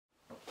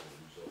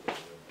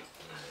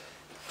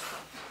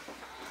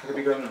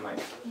Lebih ke dalam, Mike.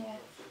 Yeah.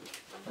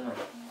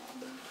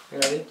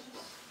 You ready?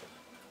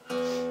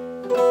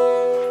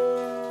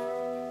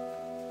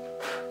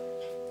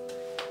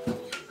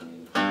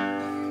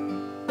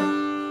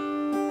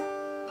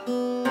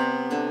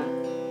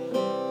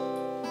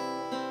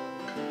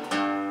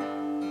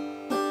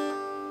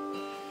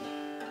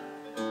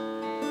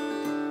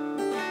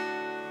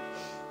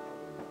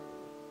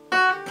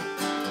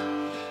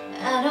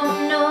 I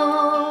don't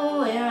know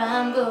where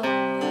I'm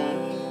going,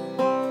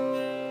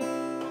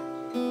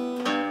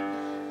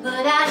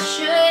 but I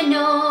sure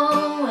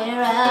know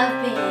where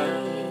I've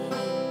been.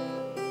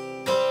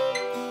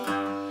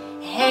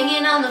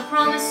 Hanging on the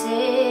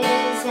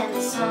promises and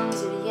the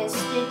songs of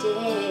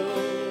yesterday,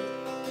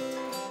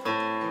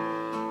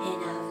 and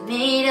I've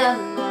made up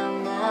my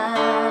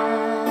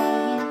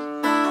mind.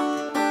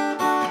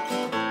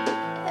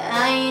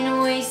 I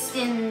ain't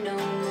wasting no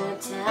more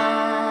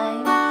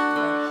time.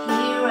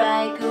 Here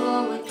I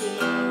go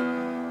again.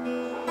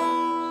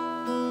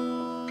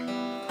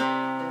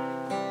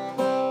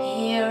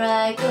 Here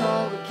I go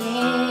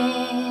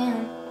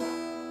again.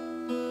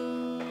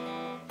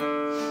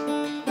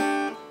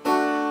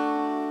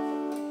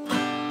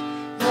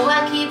 Though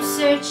I keep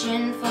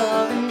searching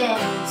for an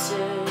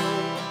answer,